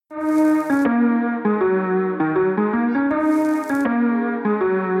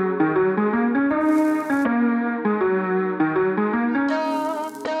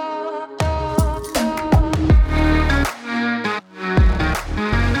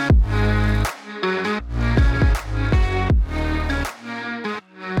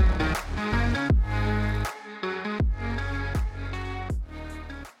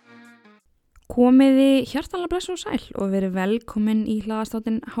hjartanlega bless og sæl og verið velkomin í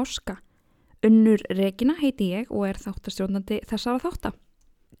hlaðastátinn Háska. Unnur Regína heiti ég og þáttastjórnandi þessara þátta.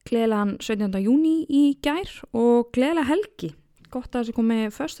 Gleðilegan 17. júní í gær og gleðilega helgi. Gott að þessi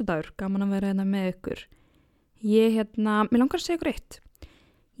komið föstudagur, gaman að vera hérna með ykkur. Mér langar að segja ykkur eitt.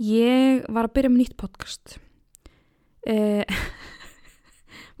 Ég var að byrja með nýtt podcast.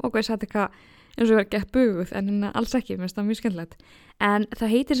 Og hvað ég sagði eitthvað eins og verið að geta buguð, en alls ekki, mér finnst það mjög skemmtilegt. En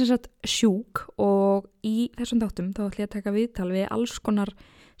það heitir sem sagt Sjúk og í þessum þáttum þá ætla ég að taka viðtal við alls konar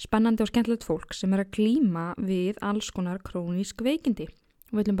spennandi og skemmtilegt fólk sem að glíma við alls konar krónísk veikindi.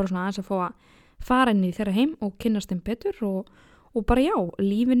 Við ætlum bara svona aðeins að fá að fara inn í þeirra heim og kynnast þeim betur og bara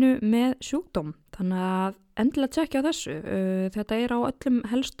lífinu með sjúkdóm. Þannig að endilega tjekkja á þessu. Þetta er á öllum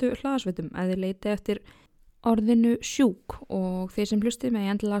helstu hlaðasveitum ef þið leiti eftir orðinu sjúk og þeir sem hlustið með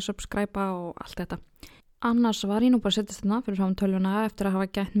endilega subscribe og allt þetta. Annars var ég nú bara að setja þetta fyrir fram tölvuna eftir að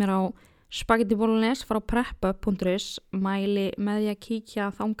hafa gætt mér á Spaghetti Bolognese frá preppup.is, mæli með því að kíkja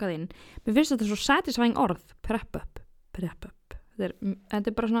þangað inn. Mér finnst þetta svo satisfying orð, preppup. Þetta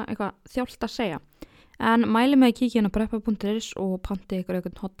er bara svona eitthvað þjált að segja. En mæli með að kíkja inn á preppup.is og panti ykkur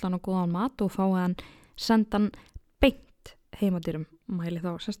eitthvað hotlan og góðan mat og fáið hann sendan beint heimadýrum. Mæli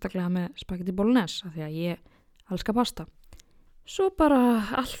þá sérstaklega með Spaghetti Bolognese af því að ég elska pasta. Svo bara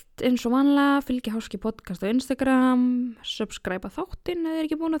allt eins og vanlega, fylgja Háski podcast á Instagram, subscribe að þáttinn ef þið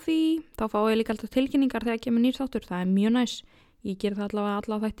ekki búin að því, þá fáið ég líka alltaf tilkynningar þegar kemur nýr þáttur, það er mjög næs, ég ger það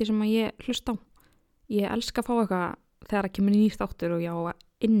allavega þætti sem að ég hlusta á. Ég elska að fá eitthvað þegar það kemur nýr þáttur og ég á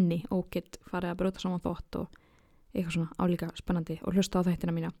inni og get farið að brjóta saman þátt og eitthvað svona álíka spennandi og hlusta á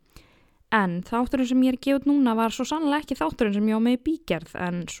þættina mína. En þátturinn sem ég er gefið núna var svo sannlega ekki þátturinn sem ég á með í bígerð,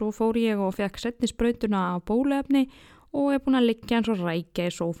 en svo fór ég og fekk seinni sprautuna á bóluefni og er búin að liggja eins og rækja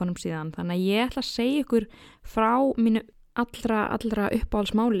í sófanum síðan. Þannig að ég ætla að segja ykkur frá mínu allra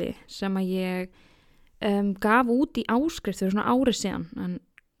uppáhaldsmáli sem að ég gaf út í áskrift fyrir svona ári síðan. En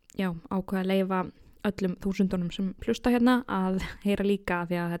ákveða að leyfa öllum þúsundunum sem hlusta hérna að heyra líka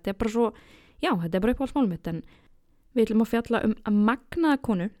því að þetta er bara svo, þetta er bara uppáhaldsmálið mitt. En við ætlum að fjalla að magnaða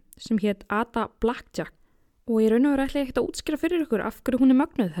konu sem hét Ada Blackjack. Og ég raun og veru ætla ekkert að útskýra fyrir ykkur af hverju hún er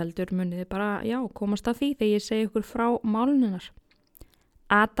mögnuð heldur munið bara, komast að því þegar ég segi ykkur frá málinu hennar.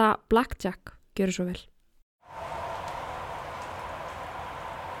 Ada Blackjack, gjörðu svo vel.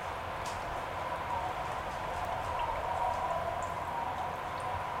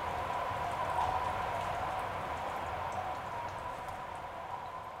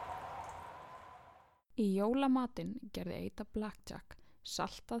 Í jólamatinn gerði Ada Blackjack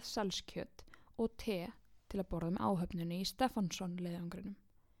saltað selskjöt og te til að borða með áhöfnunni í Stefánsson leiðangrinum.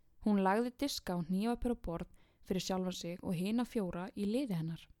 Hún lagði diska á hnífapör og borð fyrir sjálfa sig og hina 4 í liði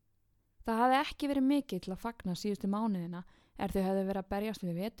hennar. Það hafði ekki verið mikið til að fagna síðustu mánuðina þau hefðu verið að berjast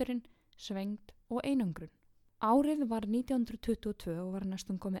við veturinn, svengd og einangrun. Árið var 1922 og var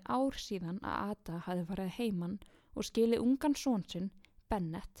næstum komið ár síðan að Ada hafði farið heiman og skilið ungan son sinn,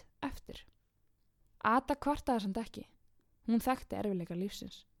 Bennett, eftir. Ada kvartaði samt ekki. Hún þekkti erfiðleika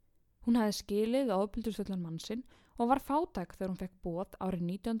lífsins. Hún hafði skilið ofbeldisfullan mann sinn og var fátæk þegar hún fekk boð árið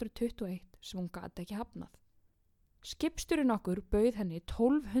 1921 sem hún gat ekki hafnað. Skipstjórinn okkur bauð henni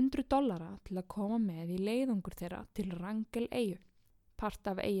 $1,200 til að koma með í leiðangur þeirra til Wrangel eyju, part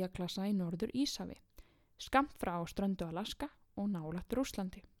af eyjaklassa í Norður Íshafi, skammt frá ströndu Alaska og nálægt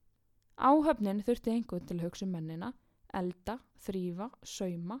Rússlandi. Áhöfnin þurfti einhvern til að hugsa mennina, elda, þrífa,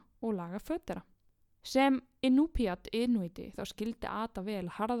 sauma og laga fötera. Sem Inuiti þá skildi Ada vel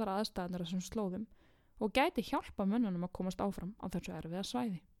harðar aðstæðnar þessum slóðum og gæti hjálpa mönnunum að komast áfram á þessu erfiða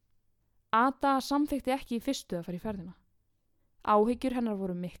svæði. Ada samþykti ekki í fyrstu að fara í ferðina. Áhyggjur hennar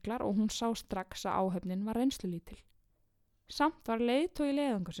voru miklar og hún sá strax að áhöfnin var reynslulítil. Samt var leiðtogi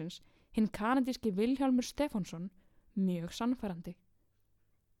leiðangursins, hinn kanadíski Vilhjálmur Stefánsson, mjög sannfærandi.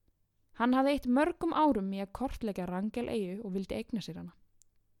 Hann hafði eytt mörgum árum í að kortleggja Wrangel eyju og vildi eigna sér hana.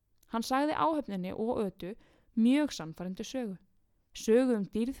 Hann sagði áhöfninni og ötu mjög sannfærandi sögu. Sögu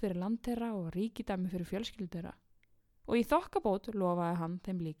dýrð fyrir land þeirra og ríkidæmi fyrir fjölskyldu þeirra. Og í þokkabót lofaði hann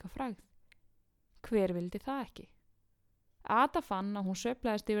þeim líka frægð. Hver vildi það ekki? Ada fann að hún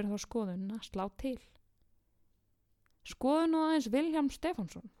sveiflaðist yfir þá skoðun að slá til. Skoðun og aðeins Vilhjálm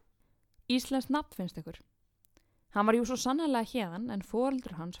Stefánsson. Íslenskt nafn finnst ykkur. Hann var jú svo sannarlega héðan en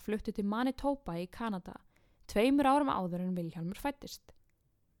foreldrar hans fluttu til Manitoba í Kanada 2 árum áður en Vilhjálmur fæddist.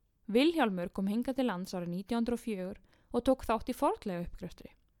 Vilhjálmur kom hingað til lands árið 1904 og tók þátt í fornleifa uppgröftri.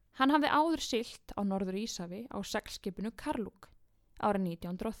 Hann hafði áður siglt á Norður Íshafi á seglskipinu Karlúk árið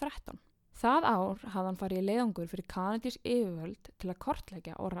 1913. Það ár hafði hann farið í leiðangur fyrir kanadísk yfirvöld til að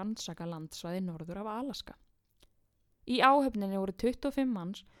kortleggja og rannsaka landsvæði norður af Alaska. Í áhöfninni voru 25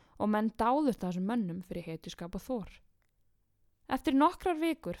 manns og menn dáðust þessum mönnum fyrir hetjuskap og þor. Eftir nokkrar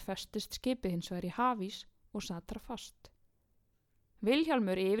vikur festist skipið hins vegar í hafís og sat þar fast.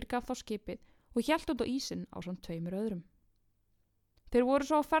 Vilhjálmur yfirgaf þá skipið og hélt út á ísinn ásamt 2 öðrum. Þeir voru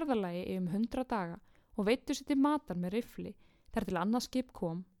svo á ferðalagi í 100 daga og veiddu sér til matar með riffli þar til annað skip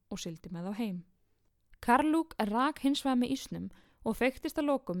kom og sigldi með þá heim. Karlúk rak hins vegar með ísnum og feiktist að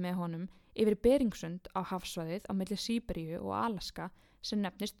lokum með honum yfir Beringsund á hafsvæðið á milli Síberíu og Alaska sem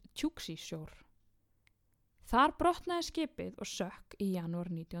nefnist Tjúksí sjór. Þar brotnaði skipið og sökk í janúar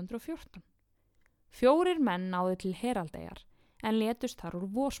 1914. 4 menn náðu til Heraldeyjar en létust þar úr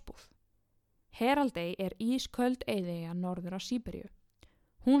vosbúð. Heraldey er ísköld eyðeyja norður á Síberíu.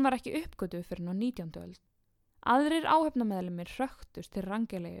 Hún var ekki uppgötuð fyrir á 19. öld. Aðrir áhöfnameðlimir hröktust til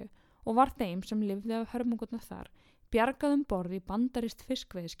Rangeleyju og var þeim sem lifði af hörmungurnar þar bjargað borð í bandarískt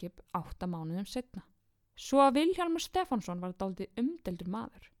fiskveiðiskip 8 mánuðum seinna. Svo að Vilhjálmur Stefánsson var dálítið umdeildur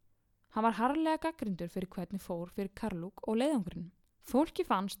maður. Hann var harðlega gagnrýndur fyrir hvernig fór fyrir Karlúk og leiðangurinn. Fólki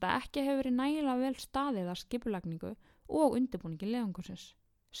fannst að ekki hefur verið nægilega vel staðið að skipulagningu og undirbúningi leiðangursins.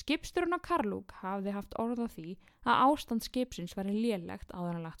 Skipstjórinn á Karlúk hafði haft orð á því að ástand skipsins væri lélegt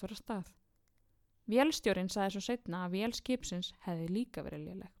áður en lagt var af stað. Vélstjórinn sagði svo seinna að vél skipsins hefði líka verið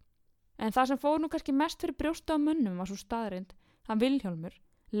léleg. En það sem fór nú kannski mest fyrir brjósta á mönnum var svo staðreind að Vilhjálmur,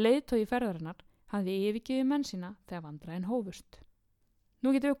 leiðtogi ferðarinnar, hafði yfirgefið menn sína þegar vandræðin hófust.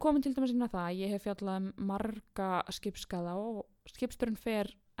 Nú getum við komið til dæmis inn á það að ég hef fjallað marga skipsskaða og skipstjórinn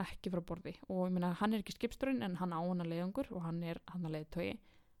fer ekki frá borði og ég meina hann er ekki skipstjórinn en hann á hana leiðangur og hann er hann að leiðtogi.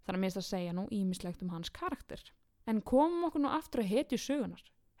 Þannig að mér að segja nú ýmislegt hans karakter. En komum okkur nú aftur að hetju sögunar,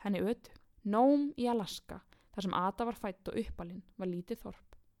 henni Ötu. Nome í Alaska, þar sem Ada var fædd og uppalinn, var lítið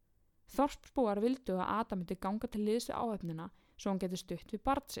þorp. Þorpsbúar vildu að Ada myndi ganga til liðs við áhöfnina svo hann geti stutt við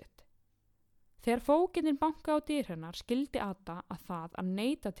barn sitt. Þegar fógetinn banka á dyr hennar skildi Ada að það að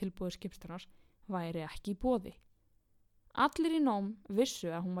neita tilbúið skipstjórans væri ekki í boði. Allir í Nome vissu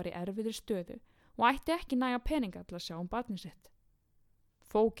að hún var í erfiðri stöðu og ætti ekki næga peninga til að sjá barnið sitt.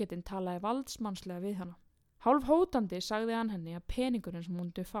 Fógetinn talaði valdsmannslega við hana. Hálf hótandi sagði hann henni að peningurinn sem hún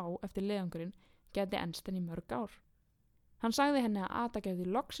myndi fá eftir leiðangurinn geti enst henni í mörg ár. Hann sagði henni að Ada gæti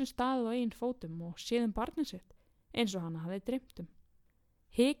loksins staðið á eigin fótum og séð barnið sitt eins og hana hafði dreymt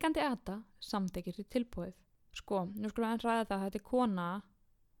Hikandi Ada samþykkir til tilboðið. Sko, nú skulum við ræða það að þetta er kona,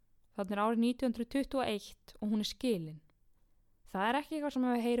 þarna er árið 1921 og hún er skilin. Það er ekki eitthvað sem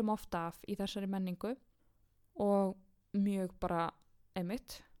við heyrum ofta af í þessari menningu og mjög bara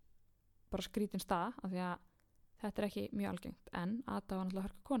skrítin staða af því að þetta er ekki mjög algengt en Ada var náttúrulega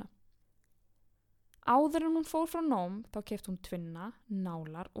hörku kona. Áður en hún fór frá Nome þá keypti hún tvinna,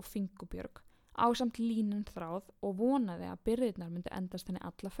 nálar og fingubjörg ásamt línan þráð og vonaði að byrðirnar myndi endast henni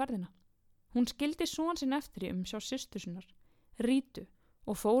alla ferðina. Hún skildi son sinn eftir í umsjá systur sinnar, Rítu,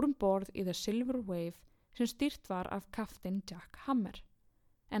 og fór borð í The Silver Wave sem stýrt var af kaftein Jack Hammer.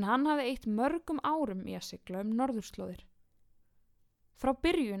 En hann hafði eytt mörgum árum í að sigla norðurslóðir. Frá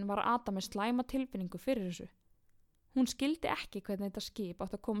byrjun var Ada með slæma tilfinningu fyrir þessu. Hún skildi ekki hvernig þetta skip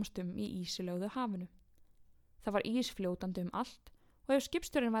átt að komast í ísilögðu hafinu. Það var ísfljótandi allt og ef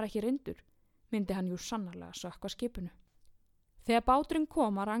skipstjórinn var ekki reyndur, myndi hann jú sannarlega sökkva skipinu. Þegar báturinn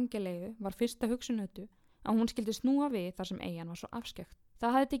kom að Rangeleyju var fyrsta hugsun Ötu að hún skildi snúa við þar sem eyjan var svo afskekt.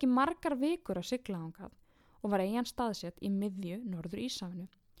 Það hafði tekið margar vikur að sigla þangað og var eyjan staðsett í miðju norður Íshafinu,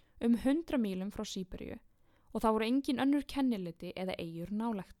 100 mílum frá Síberíu og það voru engin önnur kenniliti eða eyjur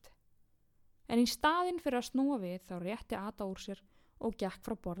nálægt. En í staðinn fyrir að snúa við þá rétti Ada úr sér og gekk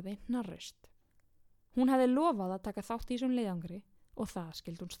frá borði hnarreist. Hún hefði lofað að taka þátt í þessum leiðangri og það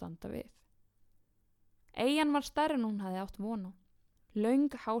skildi hún standa við. Eyjan var stærri en hún hefði átt von á.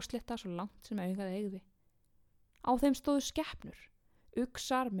 Löng hásletta svo langt sem augað eygði. Á þeim stóðu skepnur,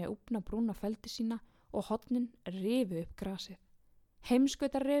 uxar með úfna brúna feldi sína og hornin rifu upp grasið.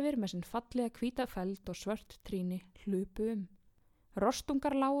 Heimskautarrefir með sinn fallega hvíta feld og svört tríni hlupu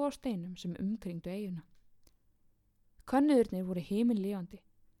Rostungar lágu á steinum sem umkringdu eyjuna. Könnuðurnir voru himinlifandi.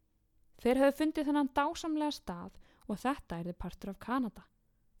 Þeir höfðu fundið þennan dásamlega stað og þetta yrði partur af Kanada.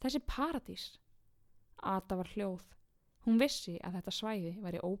 Þessi paradís. Ada var hljóð. Hún vissi að þetta svæði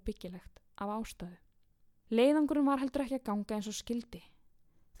væri óbyggilegt af ástæðu. Leiðangurinn var heldur ekki að ganga eins og skildi.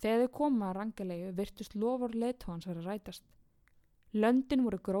 Þegar þau koma að Rangeleyju virtust lofur leiðtogans vera rætast. Löndin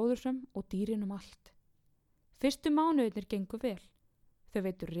voru gróðursöm og dýrin allt. Fyrstu mánuðirnir gengu vel. Þau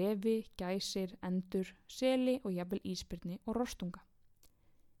veitu refi, gæsir, endur, seli og jafnvel ísbirni og rostunga.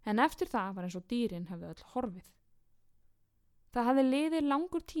 En eftir það var eins og dýrin hefðu öll horfið. Það hafði liðið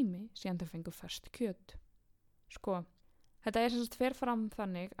langur tími síðan þau fengu ferskt kjöt. Sko, Þetta er sem sagt fer fram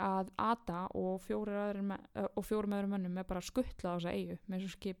þannig að Ada og fjórum öðrum mönnum er bara skuttlað á þessa eyju með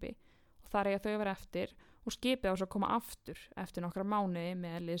þessu skipi og þar eiga þau að vera eftir og skipið á þess að koma aftur eftir nokkra mánuði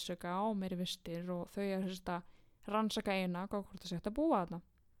með liðsauka og meiri vistir og þau er sem sagt að rannsaka eyjuna og hvort það sé hægt að búa þarna.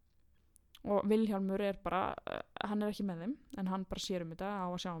 Og Vilhjálmur er bara, hann er ekki með þeim en hann bara sér um þetta, á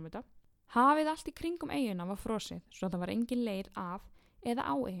að sjá um þetta. Hafið allt í kringum eyjuna var frosið svo að það var engin leið af eða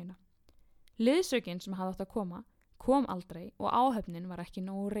á eyjuna. Liðsaukinn sem hafði átt að koma kom aldrei og áhöfnin var ekki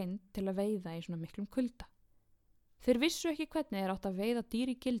nógu reynd til að veiða í svona miklum kulda. Þeir vissu ekki hvernig þeir átt að veiða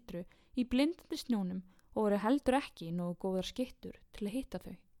dýr í gildru í blindandi snjónum og voru heldur ekki nógu góðar skyttur til að hitta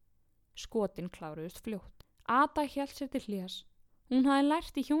þau. Skotin kláruðust fljótt. Ada hélt sér til hlés. Hún hafði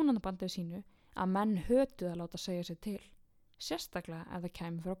lært í hjónabandið sínu að menn hötuð að láta segja sér til, sérstaklega ef það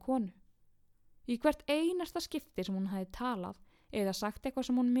kæmi frá konu. Í hvert einasta skipti sem hún hafði talað eða sagt eitthvað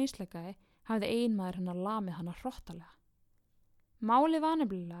sem hún misleikaði, hafði eiginmaður hennar lamið hana hrottalega. Málið var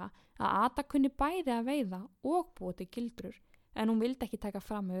nefnilega að Ada kunni bæði að veiða og búa til gildrur en hún vildi ekki taka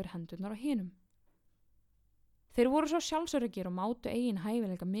fram yfir hendurnar á hinum. Þeir voru svo sjálfsöruggir og mátu eigin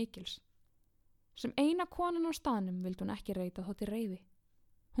hæfileika mikils. Sem eina konan á staðnum vildi hún ekki reyta þótti reiði.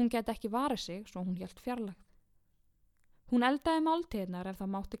 Hún geti ekki varið sig svo hún hélt fjarlægð. Hún eldaði máltíðnar ef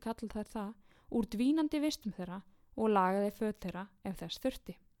það mátti kalla þær það úr dvínandi vistum þeirra og lagaði föt þeirra ef þess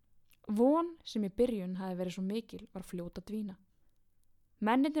þurfti. Von sem í byrjun hafi verið svo mikil var fljót að dvína.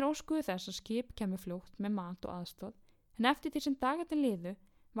 Mennirnir óskuðu þess að skip kemur fljótt með mat og aðstoð en eftir því sem dagarnir liðu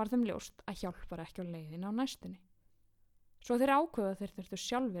var þeim ljóst að hjálp var ekki á leiðin á næstunni. Svo þeir ákveða þeir þurftu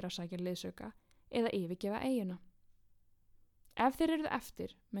sjálfir að sækja liðsauka eða yfirgefa eyjuna. Ef þeir eruðu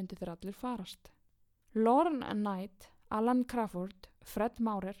eftir myndu þeir allir farast. Lorne Knight, Alan Crawford, Fred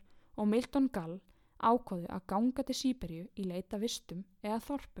Maurer og Milton Gall ákváðu að ganga til Síberíu í leita vistum eða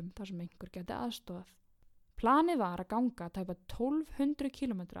þorpum þar sem einhver geti aðstofað. Planið var að ganga tæpa 1200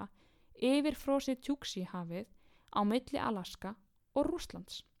 kilometra yfir frosið Tjúksí-hafið á milli Alaska og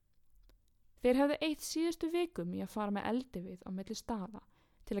Rússlands. Þeir hefðu eytt síðustu vikum í að fara með eldivið á milli staða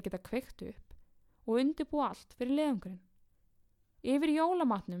til að geta kveikt upp og undirbúa allt fyrir leiðangurinn. Yfir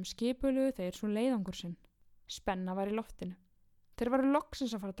jólamatnum skipuluðu þeir svo leiðangur sinn. Spenna var í loftinu. Þeir varu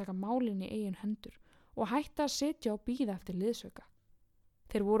loksins að fara að taka málin í eigin hendur og hætta að sitja og bíða eftir liðsauka.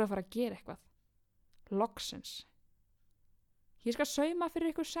 Þeir voru að fara að gera eitthvað. Loksins. Ég skal sauma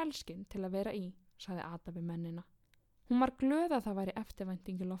fyrir ykkur selskinn til að vera í, sagði Ada við mennina. Hún var glöð að það væri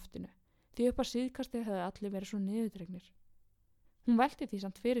eftirvænting í loftinu, því upp að síðkastið hefði allir verið svo niðurdregnir. Hún velti því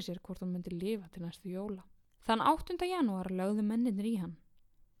samt fyrir sér hvort hún myndi lifa til næstu jóla. Þann 8. janúar lögðu mennirnir í hann.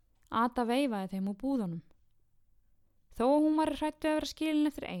 Ada veifaði þeim úr búðunum. Þó að hún var hrædd við að vera skilin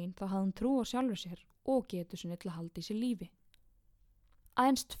eftir ein, þá hafði hún trú á sjálfur sér og getu sinni til að halda í sér lífi.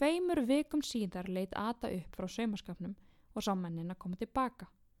 Aðeins 2 vikum síðar leit Ada upp frá saumaskapnum og sá mennina koma tilbaka.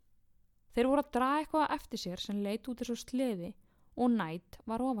 Þeir voru að draga eitthvað eftir sér sem leit út eins og sleði og Knight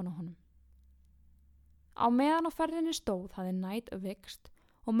var ofan á honum. Á meðan á ferðinni stóð hafði Knight vikst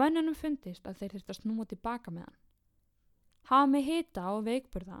og mönnunum fundist að þeir þyrftu að snúa tilbaka með hann. Hafa með hita og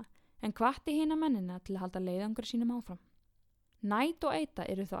veikburða en hvatti hina mennina til að halda leiðangur sínum áfram. Knight og Ada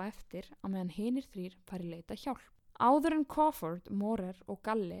eru þá eftir á meðan hinir 3 fari leita hjálp. Áður en Crawford, Maurer og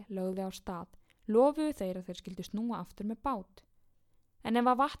Galli lögðu á stað, lofuðu þeir að þeir skildu snúa aftur með bát. En ef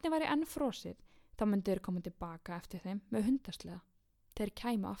að vatni væri enn frosið, þá myndu þeir koma tilbaka eftir þeim með hundasleða. Þeir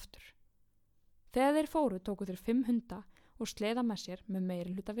kæmu aftur. Þegar þeir fóru tóku þeir 5 hunda og sleða með sér með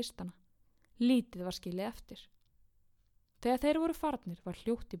meiri hluta vistana. Lítið var skilið eftir. Þegar þeir voru farnir var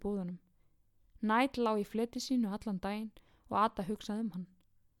hljótt í búðunum. Knight lá í fleti sínu allan daginn og Ada hugsaði hann.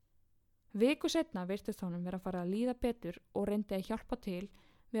 Viku seinna virtist honum vera að fara að líða betur og reyndi að hjálpa til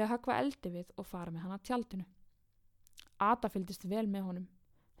við að höggva eldi við og fara með hann að tjaldinu. Ada fylgdist vel með honum.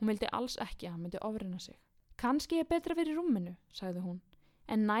 Hún vildi alls ekki að hann myndi ofrina sig. Kannski betra fyrir rúminu, sagði hún,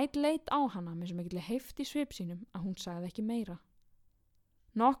 en Knight leit á hana með svo mikilli heift í svip sínum að hún sagði ekki meira.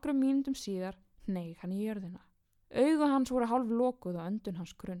 Nokkrum mínútum síðar hneig hann í jörðina. Augu hans voru hálf lokuð og öndun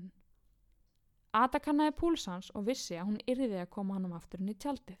hans grunn. Ada kannaði púls hans og vissi að hún yrði að koma hann aftur inn í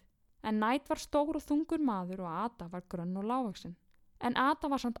tjaldið. En Knight var stór og þungur maður og Ada var grönn og lágvaxin. En Ada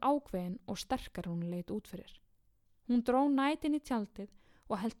var samt ákveðin og sterkar hún leit út fyrir. Hún dró Knight inn í tjaldið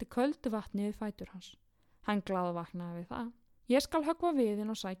og hellti köldu vatni við fætur hans. Hann glaðvaknaði við það. Ég skal höggva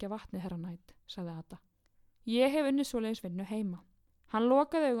viðinn og sækja vatnið, herra Knight, sagði Ada. Ég hef unnið svoleiðis vinnu heima. Hann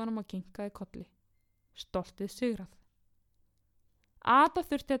lokaði augunum og kinkaði kolli. Stoltið sigrað. Ada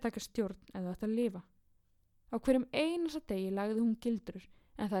þurfti að taka stjórn eða þetta lifa. Á hverjum einasta degi lagði hún gildrur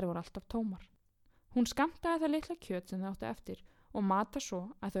en þær voru alltaf tómar. Hún skammtaði það litla kjöt sem þau áttu eftir og mata svo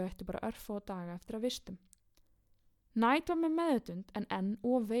að þau ættu bara örfá daga eftir að vistum. Night var með meðutund en enn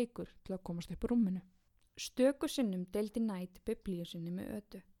of veikur til að komast upp úr rúminu. Stöku sinnum deildi Night biblíu sinni með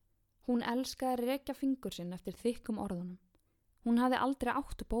Ötu. Hún elskaði að rekja fingur sinn eftir þykkum orðunum. Hún hafði aldrei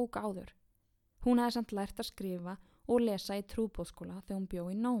áttu bók áður. Hún hafði samt lært að skrifa og lesa í trúboðskóla þegar hún bjó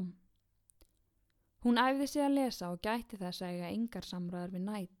í Nóm. Hún æfði sig að lesa og gætti þess að eiga engar samræður við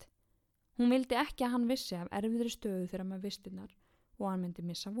Night. Hún vildi ekki að hann vissi af erfiðri stöðu þeirra með vistirnar og hann myndi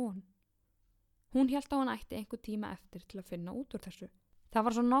missa von. Hún hélt að hann ætti einhver tíma eftir til að finna út úr þessu. Það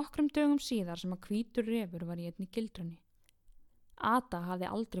var svo nokkrum dögum síðar sem að hvítur refur var í einni gildrunni. Ada hafði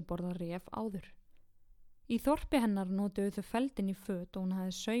aldrei borðað ref áður. Í þorpi hennar notuðu þau feldin í föt og hún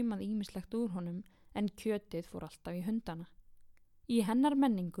hafði saumað ýmislegt úr honum en kjötið fór alltaf í hundana. Í hennar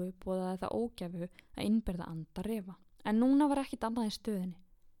menningu boðaði það ógæfu að innbyrða anda refa. En núna var ekkit annað í stöðinni.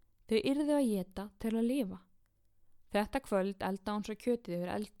 Þau yrðu að éta til að lifa. Þetta kvöld elda hún svo kjötið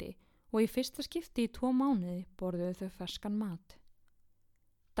yfir eldi og í fyrsta skipti í 2 mánuði borðuðu þau ferskan mat.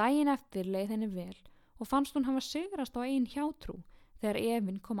 Daginn eftir leið henni vel og fannst hún hafa sigrast á eigin hjátrú þegar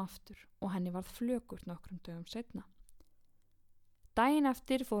efinn kom aftur og henni varð flökurt nokkrum dögum seinna. Daginn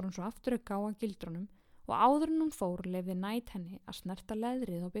eftir fór hún svo aftur að gáa gildrunum og áður en hún fór leyfði Night henni að snerta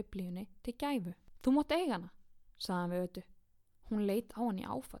leðrið á biblíunni til gæfu. Þú mátt eiga hana, sagði hann við Ötu. Hún leit á hann í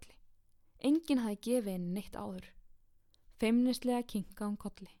áfalli. Enginn hafði gefið henni neitt áður. Feimnislega kinkaði hún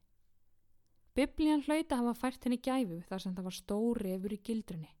kolli. Biblían hlaut að hafa fært henni gæfu þar sem það var stór refur í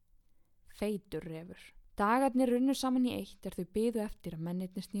gildrunni. Feitur refur. Dagarnir runnu saman í eitt þau biðu eftir að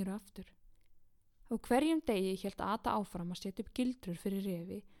mennirnir snýru aftur. Á hverjum degi hélt Ada áfram að setja upp gildrur fyrir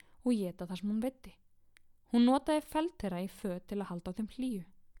refi og éta það sem hún veiddi. Hún notaði feld þeirra í föt til að halda á þeim hlýju.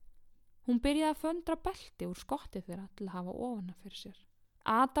 Hún byrjaði að föndra belti úr skotti þeirra til að hafa ofana fyrir sér.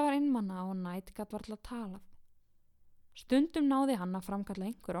 Ada var einmana og Night gat varla talað. Stundum náði hann að framkalla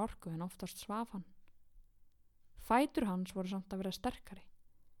einhver orku en oftast svaf hann. Fætur hans voru samt að vera sterkari.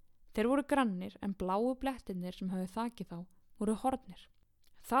 Þeir voru grannir en bláu blettirnir sem höfðu þakið þá voru hornir.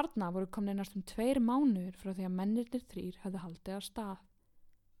 Þarna voru komnir næstum 2 mánuðir frá því að mennirnir 3 höfðu haldið af stað.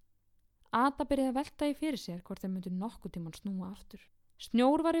 Ada byrjaði að velta í fyrir sér hvort þeir myndu nokkuð tímann snúa aftur.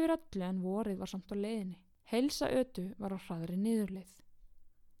 Snjór var yfir öllu en vorið var samt á leiðinni. Heilsa Ötu var á hraðri niðurleið.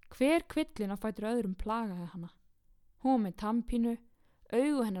 Hver kvillin á fætur öðrum plagaði hana. Hún var með tannpínu,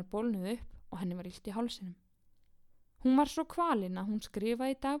 augu hennar bólnuð upp og henni var illt í hálsinum. Hún var svo kvalin að hún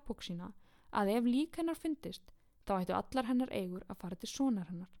skrifaði í dagbók sína að ef lík hennar fyndist þá ættu allar hennar eigur að fara til sonar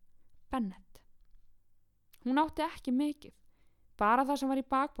hennar, Bennett. Hún átti ekki mikið, bara það sem var í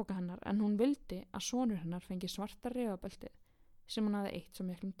bakbóka hennar en hún vildi að sonur hennar fengi svarta refabeltið sem hún hafði eytt svo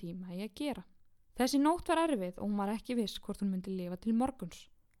miklum tíma í að gera. Þessi nótt var erfið og hún var ekki viss hvort hún myndi lifa til morguns.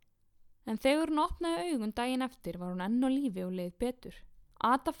 En þegar hún opnaði augun daginn eftir var hún enn á lífi og leið betur.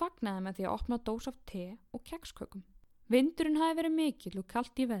 Ada fagnaði með því að opna dós af te og kekskökum. Vindurinn hafi verið mikill og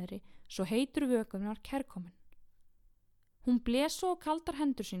kalt í veðri svo heitur vökunar kærkomin. Hún blés svo kaldar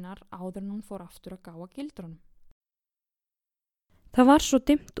hendur sínar áður en hún fór aftur að gáa gildrunum. Það var svo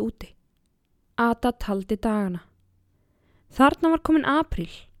dimmt úti. Ada taldi dagana. Þarna var komin apríl.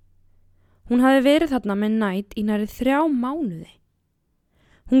 Hún hafi verið þarna með Night í nærri 3 mánuði.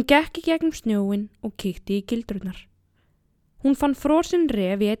 Hún gekk í gegnum snjóin og kíkti í gildrurnar. Hún fann frosinn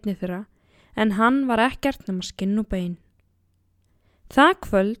ref í einni þeirra en hann var ekkert nema skinn og bein. Það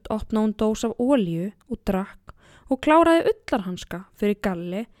kvöld opnaði hún dós af olíu og drakk og kláraði ullarhanska fyrir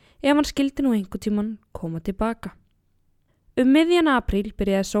Galli ef hann skildi nú einhvern tímann koma tilbaka. Miðjan apríl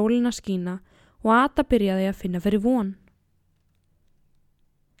byrjaði sólin að skína og Ada byrjaði að finna fyrir von.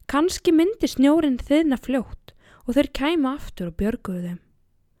 Kannski myndi snjórinn þiðna fljótt og þeir kæmu aftur og björguðu þeim.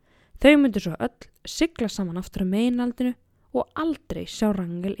 Þau myndu svo öll sigla saman aftur á meginlandinu og aldrei sjá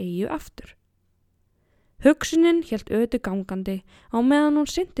Rangel eyju aftur. Hugsunin hélt Ötu gangandi á meðan hún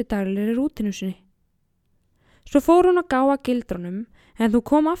sinnti daglegri rútinu sinni. Svo fór hún að gáa gildrunum en þú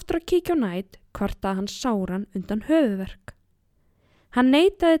kom aftur að kíkja á Night kvartaði hann sáran undan höfuðverk. Hann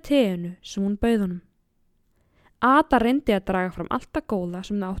neitaði teinu sem hún bauð honum. Ada reyndi að draga fram allt það góða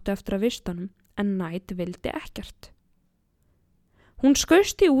sem það áttu eftir að vista honum en Night vildi ekkert. Hún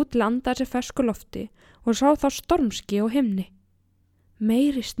skausti út til að anda sér fersku lofti og sá þá stormski á himni.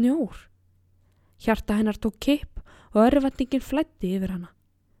 Meiri snjór. Hjarta hennar tók kipp og örvæntingin flæddi yfir hana.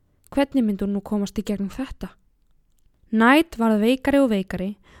 Hvernig myndi hún nú komast í gegnum þetta? Night varð veikari og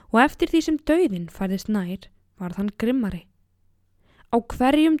veikari og eftir því sem dauðinn færðist nær varð hann grimmari. Á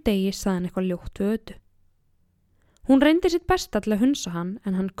hverjum degi sagði hann eitthvað ljótt við Ötu. Hún reyndi sitt besta til að hunsa hann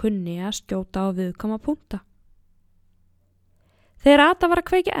en hann kunni að skjóta á viðkama punkta. Þegar Ada var að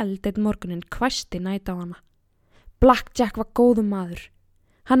kveikja eld einn morguninn hvæsti Night á hana. Blackjack var góður maður.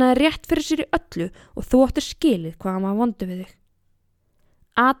 Hann hafði rétt fyrir sér í öllu og þú áttir skilið hvað hann var vondur við þig.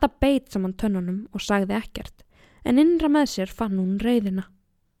 Ada beit saman tönnunum og sagði ekkert, en innra með sér fann hún reiðina.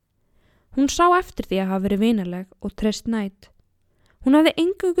 Hún sá eftir því að hafa verið vinaleg og treyst Knight. Hún hafði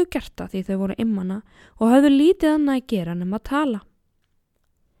eingöngu gert það því þau voru einmana og hafði lítið annað að gera nema að tala.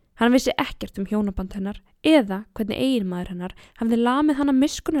 Hann vissi ekkert hjónaband hennar eða hvernig eiginmaður hennar hafði lamið hana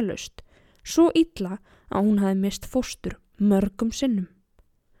miskunnarlaust, svo illa að hún hafði mist fóstur mörgum sinnum.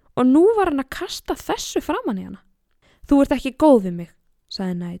 Og nú var hann að kasta þessu framan í hana. Þú ert ekki góð við mig,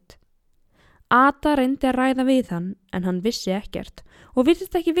 sagði Knight. Ada reyndi að ræða við hann en hann vissi ekkert og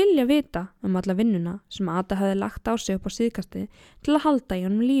virtist ekki vilja vita alla vinnuna sem Ada hafði lagt á sig upp á síðkastið til að halda í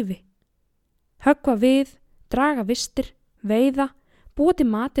honum lífi. Höggva við, draga vistir, veiða, búa til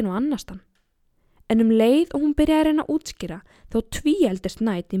matinn og annast hann. En leið og hún byrjaði að reyna að útskýra þó tvíeldist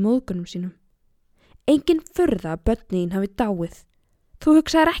Knight í móðgunum sínum. Engin furða að börnin hafi dáið. Þú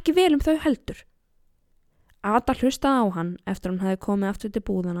hugsaðir ekki vel þau heldur. Ada hlustaði á hann eftir hann hafði komið aftur til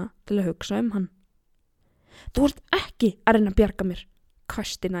búðana til að hugsa hann. Þú ert ekki að reyna að bjarga mér,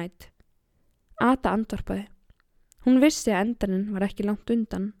 kasti Knight. Ada andvarpaði. Hún vissi að endaninn var ekki langt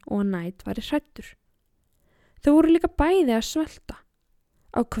undan og að Knight væri hræddur. Þau voru líka bæði að svelta.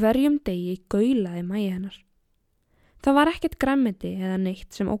 Á hverjum degi gaulaði magi hennar. Það var ekkert grænmeti eða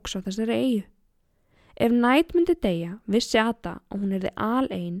neitt sem óx á þessari eyju. Ef Knight myndi deyja, vissi Ada að hún yrði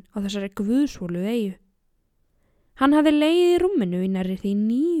alein á þessari guðsvolu eyju. Hann hafði legið í rúminu í nærri því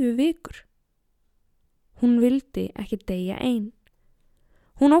 9 vikur. Hún vildi ekki deyja ein.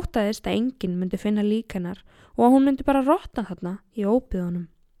 Hún óttaðist að enginn myndi finna lík hennar og að hún myndi bara rotna þarna í óbyggðunum.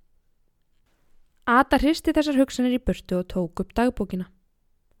 Ada hristi þessar hugsanir í burtu og tók upp dagbókina.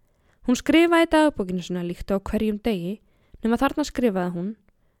 Hún skrifaði dagbókinu sinna líkt á hverjum degi, nema þarna skrifaði hún: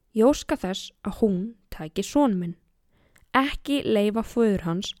 Ég óska þess að hún tæki son minn. Ekki leyfa föður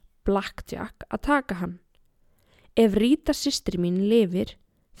hans, Blackjack, að taka hann. Ef Rita systir mín lifir,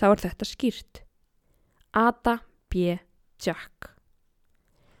 þá þetta skýrt. Ada B. Jack.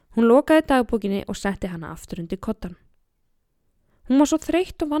 Hún lokaði dagbókinni og setti hana aftur undir koddann. Hún var svo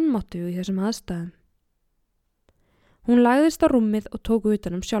þreytt og vannmáttug í þessum aðstæðum. Hún lagðist á rúmið og tók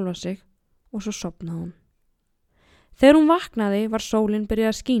utan sjálfa sig og svo sofnaði hún. Þegar hún vaknaði var sólin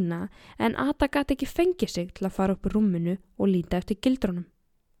byrjað að skína en Ada gat ekki fengið sig til að fara upp úr rúminu og líta eftir gildrunum.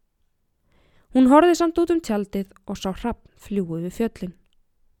 Hún horfði samt út tjaldið og sá hrafn fljúga yfir fjöllin.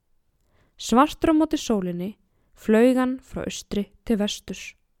 Svartur á móti sólinni flaug hann frá austri til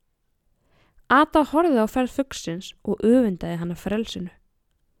vesturs. Ada horfði á ferð fuglsins og öfundaði hana frelsinu.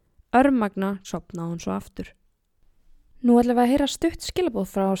 Örmagna sofnaði hún svo aftur. Nú ætlum við að heyra stutt skilaboð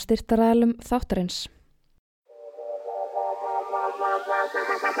frá styrktaraðilum þáttarins.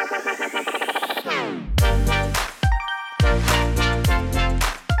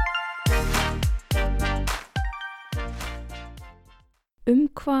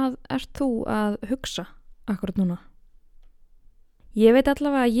 Hvað ert þú að hugsa akkurat núna? Ég veit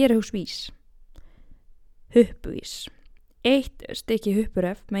allavega að ég er hugvís. Huppuvís. 1 stykki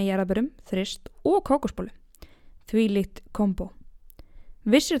huppuref með jarðarberum, þrist og kókosbólu. Þvílíkt kombo.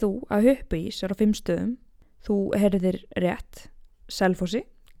 Vissir þú að huppuvís á 5 stöðum? Þú heyrðir rétt. Selfossi,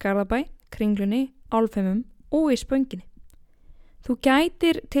 Garðabæ, Kringlunni, Álfheimum og í Spönginni. Þú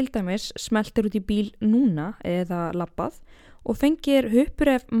gætir til dæmis smeltir út í bíl núna eða labbað og fengir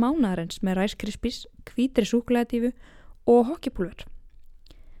huppuref mánaðarins með Rice Krispies, hvítri súkkulaðidífu og hokkipúlver.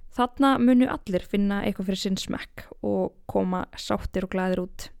 Þarna munu allir finna eitthvað fyrir sinn smekk og koma sáttir og glaðir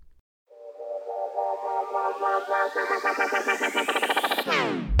út.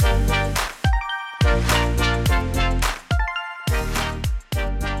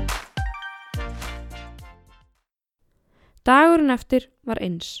 Dagurinn eftir var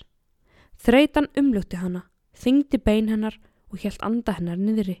eins. Þreytan umlukti hana, þyngdi bein hennar og hélt anda hennar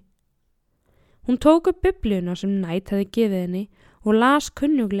niðri. Hún tók upp biblíuna sem Knight hefði gefið henni og las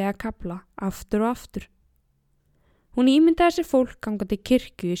kunnuglega kafla aftur og aftur. Hún ímyndaði sér fólk gangandi í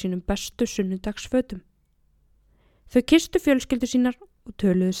kirkju í sínum bestu sunnudagsfötum. Þau kysstu fjölskyldu sínar og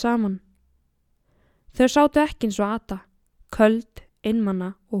töluðu saman. Þau sátu ekki eins og Ada, köld,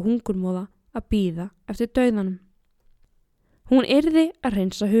 einmana og hungurmóða að bíða eftir dauðanum. Hún yrði að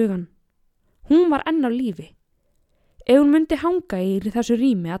hreinsa hugan. Hún var enn á lífi. Ef hún myndi hanga í þessu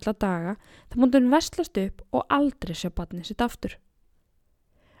rými alla daga, þá myndi hún veslast upp og aldrei sjá barnið sitt aftur.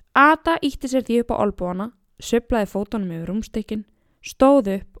 Ada ýtti sér því upp á olnbogana, sveiflaði fótunum yfir rúmstykkin, stóð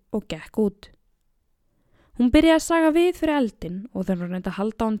upp og gekk út. Hún byrjaði að saga við fyrir eldinn og þegar hún reyndi að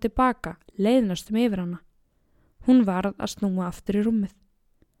halda hann tilbaka, leiðnastum yfir hana. Hún varð að snúa aftur í rúmið.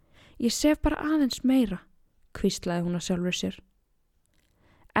 Ég sef bara aðeins meira, hvíslaði hún að sjálfur sér.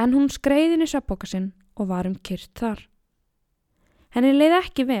 En hún skreið inn í svefnpoka sinn og var kyrt þar. Henni leið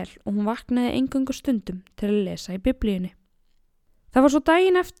ekki vel og hún vaknaði eingöngu stundum til að lesa í Biblíunni. Það var svo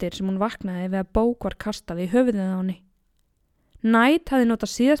daginn eftir sem hún vaknaði við að bók var kastað í höfuðið á henni. Knight hafði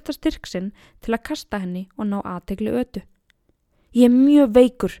notað síðasta styrk sinn til að kasta henni og ná athygli Ötu. Ég mjög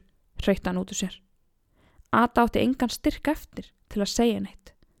veikur, hraut hann út úr sér. Ada átti engan styrk eftir til að segja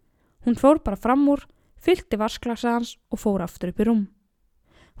neitt. Hún fór bara fram úr, fyllti vatnsglasa hans og fór aftur upp í rúm.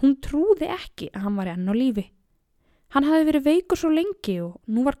 Hún trúði ekki að hann var enn á lífi. Hann hafði verið veikur svo lengi og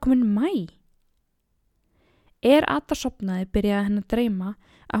nú var komin maí. Ada sofnaði byrjaði henni að dreyma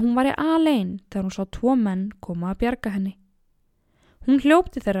að hún væri alein þegar hún sá 2 menn koma að bjarga henni. Hún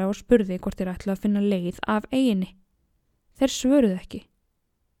hljópti þeirra og spurði hvort þeir ætlaði að finna leið af eyjunni. Þeir svöruðu ekki.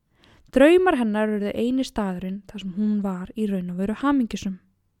 Draumar hennar urðu eini staðurinn þar sem hún var í raun og veru hamingjusum.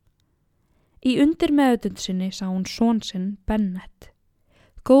 Í undir meðutund sinni sá hún son sinn Bennett.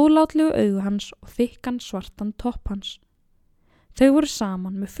 Góðlátlegu augu hans og þykkan svartan topp hans. Þau voru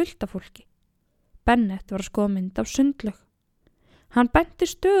saman með fullt af fólki. Bennett var að skoða mynd af sundlaug. Hann benti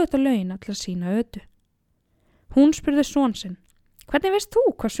stöðugt á laugina til að sýna Ötu. Hún spurði son sinn, hvernig veist þú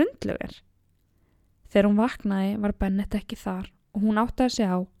hvað sundlaug er? Þegar hún vaknaði var Bennett ekki þar og hún áttaði sig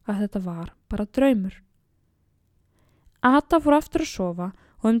á að þetta var bara draumur. Ada fór aftur að sofa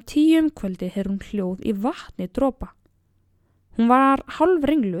og 10 kvöldi heyrði hún hljóð í vatni dropa. Hún var hálf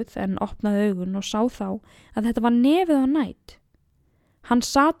ringluð en opnaði augun og sá þá að þetta var nefið á Knight. Hann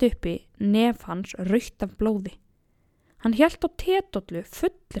sat uppi, nef hans rautt af blóði. Hann hélt á tedollu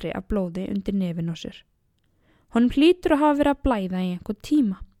fullri af blóði undir nefinu á sér. Honum hlýtur að hafa verið að blæða í einhvern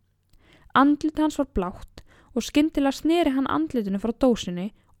tíma. Andlit hans var blátt og skyndilega sneri hann andlitinu frá dósinni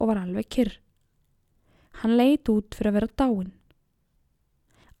og var alveg kyrr. Hann leit út fyrir að vera dáinn.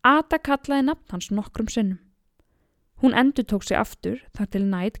 Ada kallaði nafn hans nokkrum sinnum. Hún endurtók sig aftur þar til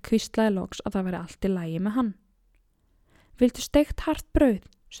Knight hvíslaði loks að það væri allt í lagi með hann. Viltu steikt hart brauð?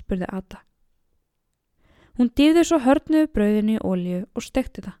 Spurði Ada. Hún dýfði svo hörnuðu brauðinu í olíu og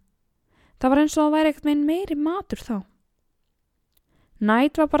steikti það. Það var eins og það væri eitthvað meiri matur þá.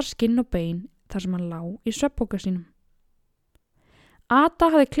 Knight var bara skinn og bein þar sem hann lá í svefnpoka sínum. Ada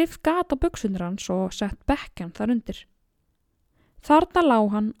hafði klippt gat á buxurnar hans og sett bekkjan þar undir. Þarna lá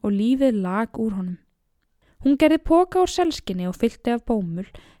hann og lífið lag úr honum. Hún gerði poka úr selskinni og fyllti af bómull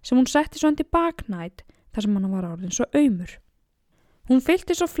sem hún setti svo undir bak Knight þar sem hann var orðinn svo aumur. Hún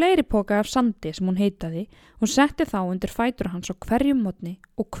fyllti svo fleiri poka af sandi sem hún heitaði og setti þá undir fætur hans á hverjum morgni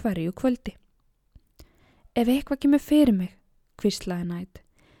og hverju kvöldi. Ef eitthvað kemur fyrir mig, hvíslaði Knight,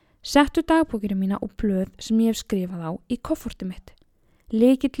 settu dagbókina mína og blöð sem ég hef skrifað á í koffortið mitt.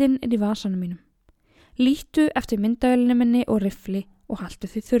 Lykillinn í vasanum mínum. Líttu eftir myndavélinni minni og riffli og haltu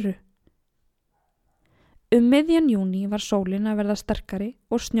því þurru. Miðjan júní var sólin að verða sterkari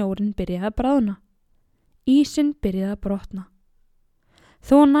og snjórinn byrjaði að bráðna. Ísinn byrjaði að brotna.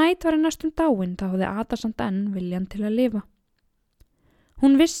 Þó að Knight var næstum dáinn þá hafði Ada samt enn viljan til að lifa.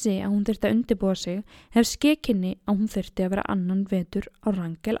 Hún vissi að hún þyrfti að undirbúa sig ef skekinni að hún þyrfti að vera annan vetur á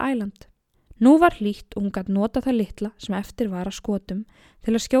Wrangel Island. Nú var hlýtt og hún gat nota það litla sem eftir var að skotum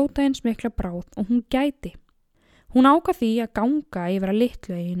til að skjóta eins mikla bráð og hún gæti. Hún ákvað því að ganga yfir að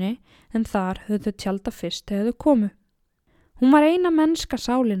litlu eyjunni en þar höfðu þau tjálta fyrst þegar þau komu. Hún var eina mennska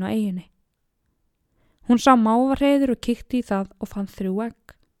sálin á eyjunni. Hún sá mávarhreiður og kíkti í það og fann 3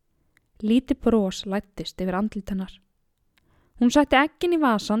 egg. Lítið bros læddist yfir andlit hennar. Hún setti eggin í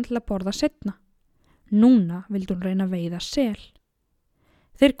vasan til að borða seinna. Núna vildi hún reyna að veiða sel.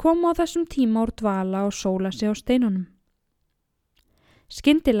 Þeir komu á þessum tíma úr dvala og sóla sig á steinunum.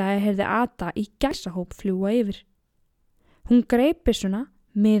 Skyndilega heyrði Ada í gæsahóp fljúga yfir. Hún greip byssuna,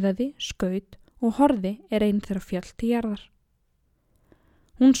 miðaði, skaut og horfði einn þeirra féll til jarðar.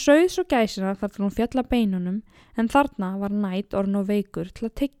 Hún sauð svo gæsina þar til hún féll að beinunum en þarna var Knight orðinn of veikur til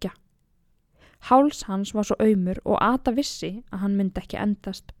að tyggja. Háls hans var svo aumur og Ada vissi að hann myndi ekki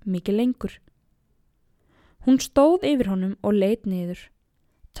endast mikið lengur. Hún stóð yfir honum og leit niður.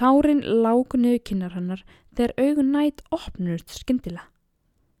 Tárin lágu niður kinnar hennar þegar augun Knight opnuðust skyndilega.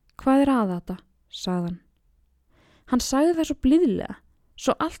 Hvað er að þetta? Sagði hann. Hann sagði það svo blíðlega,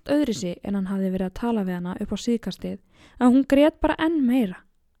 svo allt öðruvísi en hann hafði verið að tala við hana upp á síðkastið að hún grét bara enn meira.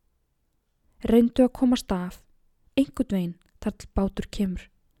 Reyndu að komast af, einhvern veginn þar til bátur kemur.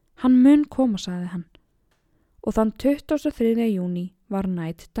 Hann mun koma, sagði hann. Og þann 23. júní var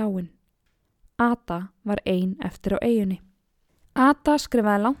Knight dáinn. Ada var ein eftir á eyjunni. Ada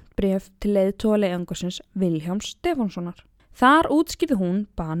skrifaði langt bréf til leiðtoga leiðangusins Vilhjálms Stefánssonar. Þar útskýrði hún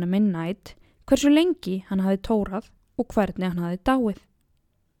Benjamin Knight hversu lengi hann hafði tórað og hvernig hann hafði dáið.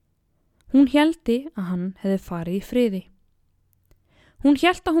 Hún héldi að hann hefði farið í friði. Hún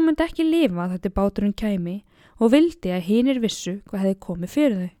hélt að hún myndi ekki lifa að þetta báturinn kæmi og vildi að hinir vissu hvað hefði komið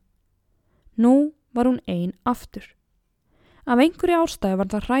fyrir þau. Nú var hún ein aftur. Af einhverju ástæðu var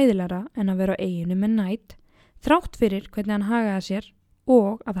það hræðilegra en að vera á eyjunni með Knight, þrátt fyrir hvernig hann hagaði sér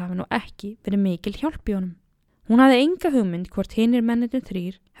og að það hafi nú ekki verið mikil hjálp í honum. Hún hafði enga hugmynd hvort hinir mennirnir 3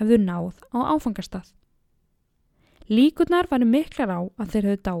 hefðu náð á áfangastað. Líkurnar væru miklar á að þeir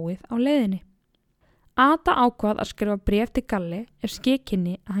hefðu dáið á leiðinni. Ada ákvað að skrifa bréf til Galli ef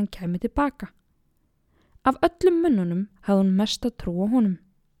skekinni að hann kæmi tilbaka. Af öllum mönnunum hafði hún mest að trúa honum.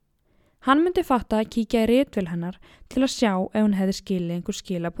 Hann myndi fatta að kíkja í ritvél hennar til að sjá ef hún hefði skilið einhver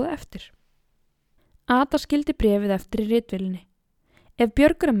skilaboð eftir. Ada skildi bréfið eftir í ritvélinni. Ef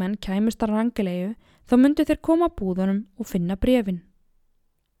björgunarmenn kæmist að Rangeleyju þá myndu þeir koma að búðunum og finna bréfin.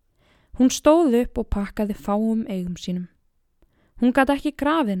 Hún stóð upp og pakkaði fáum eigum sínum. Hún gat ekki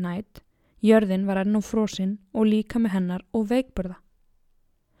grafið Knight, jörðin var enn á frosin og líka með hennar og veikburða.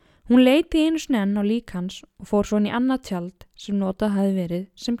 Hún leiti einu sinni enn á lík hans og fór svo inn í annað tjald sem notað hafði verið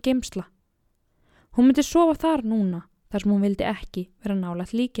sem geymsla. Hún myndi sofa þar núna þar sem hún vildi ekki vera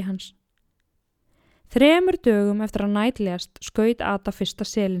nálægt líki hans. 3 dögum eftir að Knight lést skaut Ada fyrsta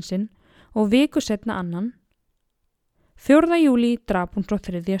selin sinn og viku seinna annan. 4. júlí drap hún svo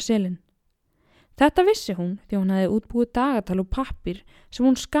 3. selin. Þetta vissi hún því hún hefði útbúið dagatal og pappír sem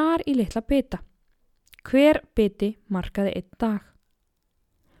hún skar í litla bita. Hver biti markaði 1 dag.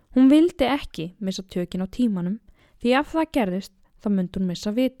 Hún vildi ekki missa tökin á tímanum því ef það gerðist þá myndi hún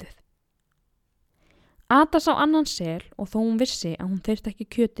missa vitið. Ada sá annan sel og þó hún vissi að hún þyrfti ekki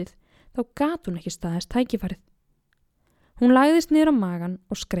kjötið þá gat hún ekki staðist tækifærið. Hún lagðist niður á magan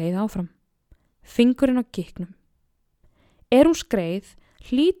og skreið áfram. Fingurinn á gikknum. Hún skreið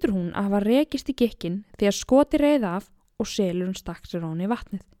hlýtur hún að hafa rekist í gikkin því að skoti reið af og selurinn stakk sér ofan í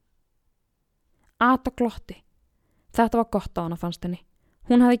vatnið. Ada glotti. Þetta var gott á hana fannst henni.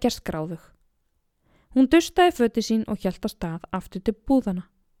 Hún hafði gerst gráðug. Hún dustaði fötin sín og hélt á stað aftur til búðana.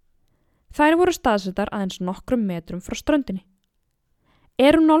 Þær voru staðsettar aðeins nokkrum metrum frá ströndinni.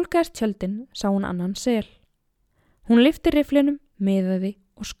 Hún nálgaðist tjöldin sá hún annan sel. Hún lyfti riflinum, miðaði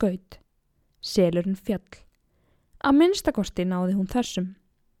og skaut. Selurinn fjall. Að minnstakosti náði hún þessum.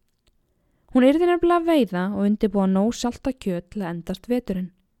 Hún yrði nefnilega að veiða og undirbúa nóg salta kjöt til að endast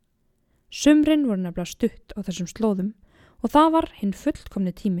veturinn. Sumrin voru nefnilega stutt á þessum slóðum og það var hinn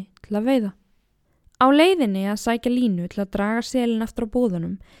fullkomni tími til að veiða. Á leiðinni að sækja línu til að draga selin aftur á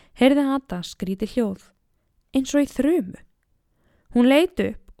búðunum heyrði Ada skrítið hljóð, eins og í þrumu. Hún leit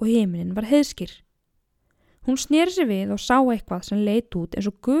upp og himinin var heiðskýr. Hún sneri sig við og sá eitthvað sem leit út eins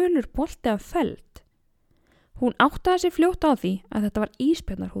og gulur bolti af feld. Hún áttaði sig fljótt á því að þetta var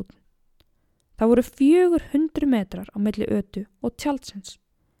ísbjarnarhúnn. Það voru 400 metrar á milli ötu og tjaldsins.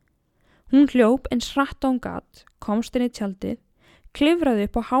 Hún hljóp eins hratt og hún gat, komst inn í tjaldið, klifraði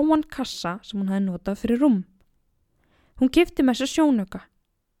upp á háan kassa sem hún hafði notað fyrir rúm. Hún kippti með sér sjónauka.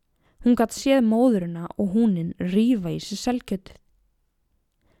 Hún gat séð móðurina og húnin rífa í sig selkjötið.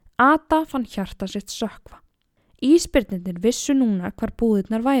 Ada fann hjarta sitt sökkva. Ísbirnirnir vissu núna hvar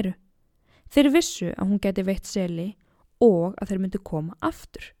búðirnar væru. Þeir vissu að hún geti veitt seli og að þeir myndu koma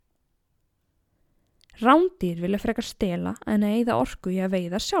aftur. Rándýr vilja frekar stela en að eyða orku í að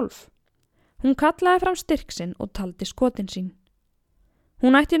veiða sjálf. Hún kallaði fram styrk sinn og taldi skotin sín.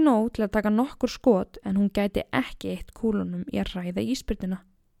 Hún ætti nóg til að taka nokkur skot en hún gæti ekki eitt kúlunum í að ræða ísbirnina.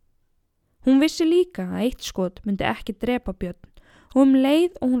 Hún vissi líka að eitt skot myndi ekki drepa björn og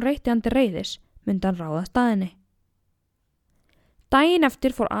leið og hún reytti hann til reiðis myndi hann ráða staðinni. Daginn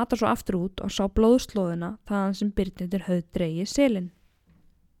eftir fór Ada svo aftur út og sá blóðslóðuna þaðan sem birnirnir höfðu dregið selin.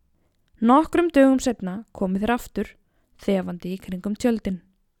 Nokkrum dögum seinna komu þeir aftur, þefandi í kringum tjöldin.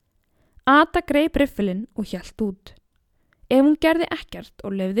 Ada greip riffilinn og hélt út. Ef hún gerði ekkert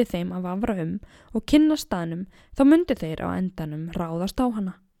og leyfði þeim að vafra og kynna staðnum þá myndi þeir á endanum ráðast á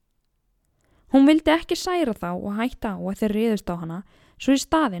hana. Hún vildi ekki særa þá og hætta á að þeir réðust á hana, svo í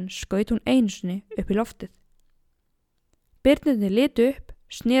staðinn skaut hún einu sinni upp í loftið. Birnirnir litu upp,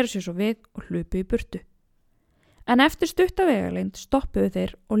 sneru sér svo við og hlupu í burtu. En eftir stutta vegalengd stoppuðu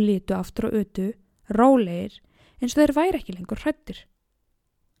þeir og litu aftur á ötu, rólegir, eins og þeir væri ekki lengur hræddir.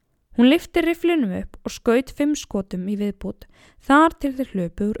 Hún lyfti riflinum upp og skaut 5 skotum í viðbót, þar til þeir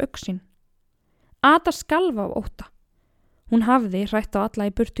hlupu úr öxin. Ada skalf af ótta. Hún hafði hrætt á alla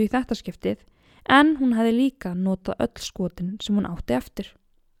í burtu í þetta skiptið, en hún hafði líka notað öll skotin sem hún átti eftir.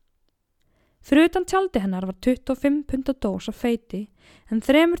 Fyrir utan tjaldi hennar var 25 punda dós af feiti, en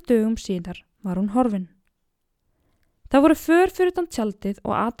 3 dögum síðar var hún horfin. Það voru fyrir utan tjaldið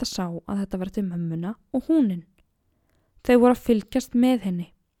og Ada sá að þetta var til mömmuna og húnin. Þau voru að fylgjast með henni.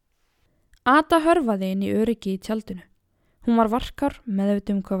 Ada hörfaði inn í öryggi í tjaldinu. Hún var varkár,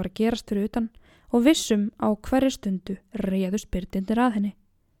 meðvituð hvað var að gerast fyrir utan og vissum á hverju stundu réðu spyrnir að henni.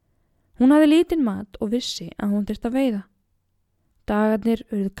 Hún hafði lítinn mat og vissi að hún þyrfti að veiða. Dagarnir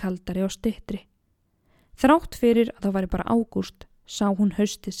urðu kaldari og styttri. Þrátt fyrir að það væri bara ágúst sá hún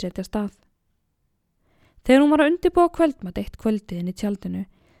haustið setjast að. Þegar hún var að undirbúa kvöldmat eitt kvöldið inn í tjaldinu,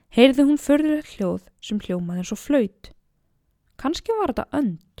 heyrði hún furðulegt hljóð sem hljómaði eins og flaut. Kannski var þetta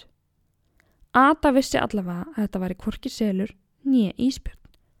önd. Ada vissi allavega að þetta væri hvorki selur né ísbjörn.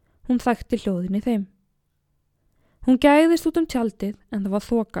 Hún þekkti hljóðin í þeim. Hún gægðist út tjaldið en það var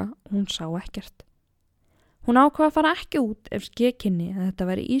þoka og hún sá ekkert. Hún ákvað að fara ekki út ef skekkinni að þetta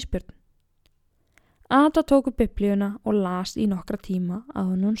væri ísbjörn. Ada tók upp biblíuna og las í nokkra tíma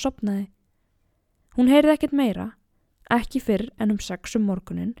áður en hún sofnaði. Hún heyrði ekkert meira, ekki fyrr en 6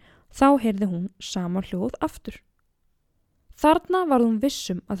 morguninn, þá heyrði hún sama hljóð aftur. Þarna var hún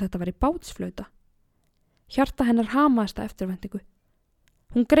vissum að þetta væri bátsflauta. Hjarta hennar hamaðist af eftirvæntingu.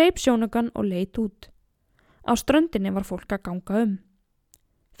 Hún greip sjónaukann og leit út. Á ströndinni var fólk að ganga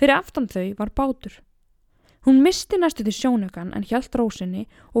Fyrir aftan þau var bátur. Hún missti næstu til sjónaukann en hélt rósinni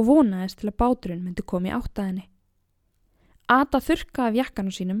og vonaðist til að báturinn myndi koma í átt að henni. Ada þurrkaði af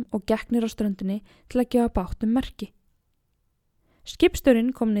jakkanum sínum og gekk niður á ströndinni til að gefa bátnum merki.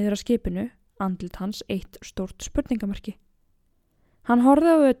 Skipstjórinn kom niður á skipinu, andlit hans eitt stórt spurningamerki. Hann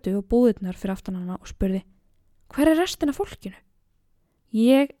horfði á Ötu og búðirnar fyrir aftan hana og spurði: Hver er restin af fólkinu?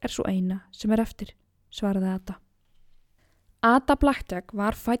 Ég er svo eina sem er eftir, svaraði Ada. Ada Blackjack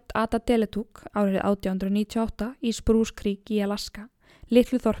var fædd Ada Deletúk árið 1898 í Spruce Creek í Alaska,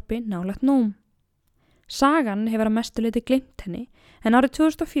 litlu þorpi nálægt Nome. Sagan hefur að mestu leyti gleymt henni en árið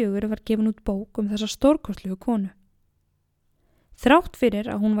 2004 var gefin út bók þessa stórkostlegu konu. Þrátt fyrir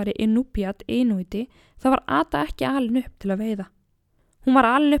að hún var í Inupiat Inuiti þá var Ada ekki alin upp til að veiða. Hún var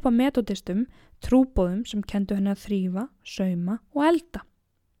alin upp á metodistum, trúboðum sem kendu henni að þrífa, sauma og elda.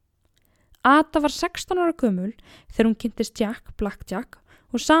 Ada var 16 ára gömul þegar hún kynntist Jack Blackjack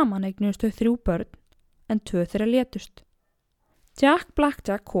og saman eignuðust þau 3 börn en 2 þeirra létust. Jack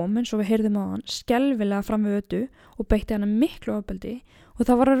Blackjack kom eins og við heyrðum á hann skelfilega fram við Ötu og beitti hana miklu ofbeldi og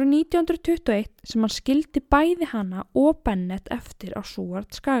það var árið 1921 sem hann skildi bæði hana og Bennett eftir á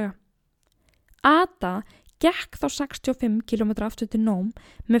Seward skaga. Ada gekk þá 65 km aftur til Nome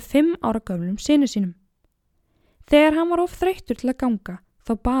með 5 ára gömlum syni sínum. Þegar hann var of þreyttur til að ganga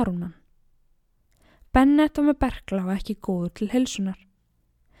þá bar hún hann. Bennett var með berkla og ekki góður til heilsunar.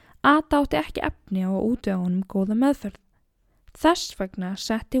 Ada átti ekki efni á að útvega honum góða meðferð. Þess vegna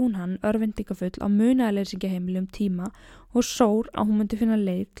setti hún hann örvendingafull á munaðarleysingaheimili tíma og sór að hún myndi finna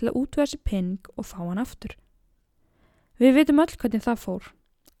leið til að útvega sér pening og fá hann aftur. Við vitum öll hvernig það fór.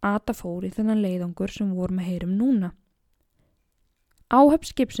 Ada fór í þennan leiðangur sem vorum að heyrum núna. Áhöfn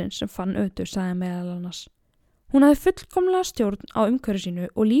skipsins sem fann Ötu sagði meðal annars: Hún hafði fullkomlega stjórn á umhverfi sínu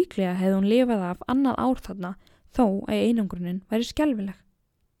og líklega hefði hún lifað af annað ár þarna þó að einangrunin væri skelfileg.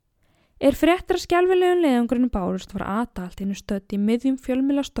 Fréttir að skelfilegum leiðangurinn bárust var Ada allt í einu stödd í miðjum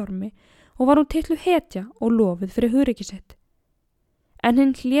fjölmiðlastormi og var hún titluð hetja og lofuð fyrir hugrekki sitt. En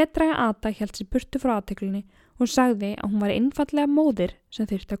hinn hlédræga Ada hélt sig burtu frá athyglinni og sagði að hún var einfaldlega móðir sem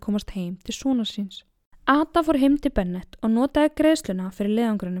þyrfti að komast heim til sonar síns. Ada fór heim til Bennett og notaði greiðsluna fyrir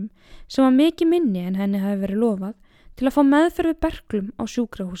leiðangrunum sem var mikið minni en henni hafi verið lofað til að fá meðferð við berklum á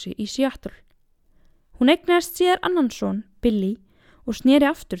sjúkrahúsi í Seattle. Hún eignaðist síðar annan son, Billy, og sneri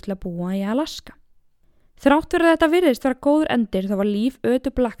aftur til að búa í Alaska. Þrátt fyrir að þetta virðist vera góður endir þá var líf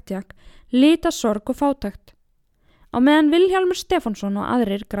Ötu Blackjack lita sorg og fátækt. Á meðan Vilhjálmur Stefánsson og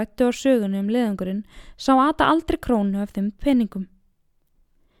aðrir grættu á sögunni leiðangurinn sá Ada aldrei krónu af þeim peningum.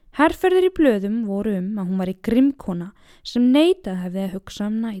 Herferðir í blöðum voru að hún var í grimmkona sem neitaði hefði að hugsa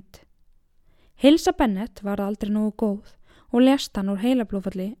næt. Heilsa Bennett var aldrei nógu góð og lést hann úr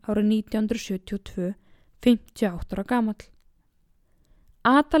heilablóðfalli árið 1972, 58 ára gamall.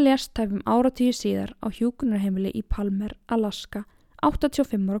 Ada lést tæpum áratugi síðar á hjúkrunarheimili í Palmer, Alaska,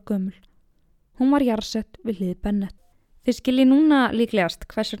 85 ára gömul. Hún var jarðsett við hlið Bennett. Þið skiljið núna líklegast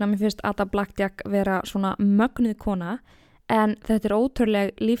hvers vegna mér finnst Ada Blackjack vera svona mögnuð kona, en þetta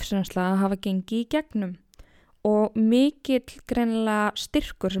ótrúleg lífsreynsla að hafa gengið í gegnum og mikill greinilega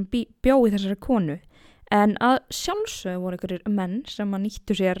styrkur sem bjó í þessari konu. En að sjálfsögðu voru einhverjir menn sem að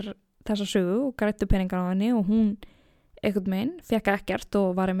nýttu sér þessa sögu og grættu peningar á henni og hún einhvern veginn fekk ekkert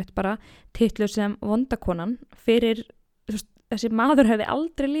og var einmitt bara titluð sem vondakonan fyrir, þessi maður hefði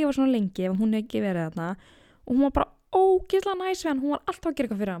aldrei lifað svona lengi ef hún hefði ekki verið þarna og hún var bara ógeðslega næs við hann, hún var alltaf að gera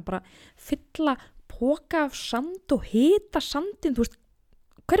eitthvað fyrir hann, bara fylla poka af sand og hita sandin,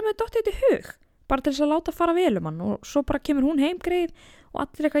 hverjum hefði dottið þetta í hug? Bara til þess að láta fara vel hann og svo bara kemur hún heimgreið og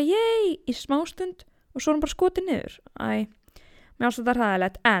allir eitthvað í smástund og svo er hún bara skotið niður. Mér ást þetta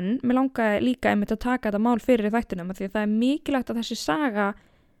hræðilegt, en mér langaði líka einmitt að taka þetta mál fyrir í þættinum því að það er mikilvægt að þessi saga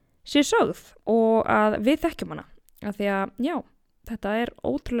sé sögð og að við þekkjum hana. Af því að, já, þetta er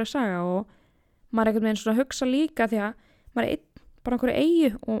ótrúlega saga og maður einhvern veginn svona hugsa líka því að maður er bara einhverju eyju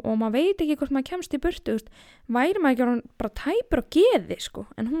og maður veit ekki hvort maður kemst í burtu, væri maður ekki bara tæpur á geði, sko,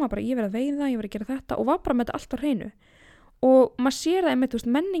 en hún var bara, ég verið að veiða, ég verið að gera þetta og var bara með þetta allt á hreinu. Og maður sér það einmitt,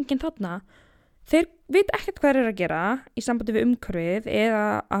 menningin þarna, þeir veit ekkert hvað þeir eru að gera í sambandi við umhverfið eða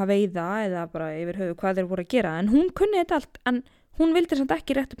að veiða eða bara yfir höfu hvað þeir voru að gera, en hún kunni þetta allt, en hún vildi samt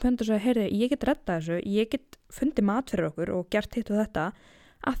ekki rétt upp hönd og sagði, heyrðu, ég get reddað þessu, ég get fundið mat fyrir okkur og gert hitt og þetta,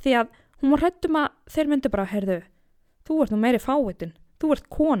 af því að hún var hrædd að þeir myndi bara, heyrðu, þú ert nú meiri fávitin, þú ert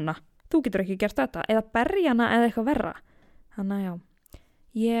kona, þú getur ekki gert þetta, eða berja hana eða eitthvað verra. Þannig að já,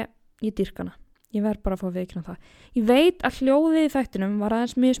 ég dýrka hana. Ég verð bara að fá að viðkynna það. Ég veit að hljóðið í þættinum var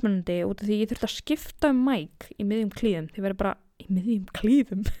aðeins mismunandi út af því ég þurfti að skipta mic í miðjum klíðum. Þið verður bara, í miðjum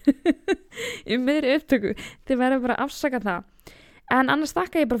klíðum? Í miðri upptöku. Þið verður bara að afsaka það. En annars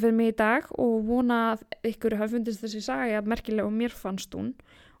þakka ég bara fyrir mig í dag og vona að ykkur hafi fundist þessi saga merkileg og mér fannst hún.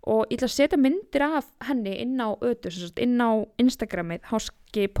 Og ég ætla að setja myndir af henni inn á inn á Instagramið,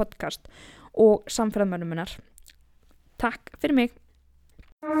 Háski podcast og samferðamönnum minnar. Takk fyrir mig.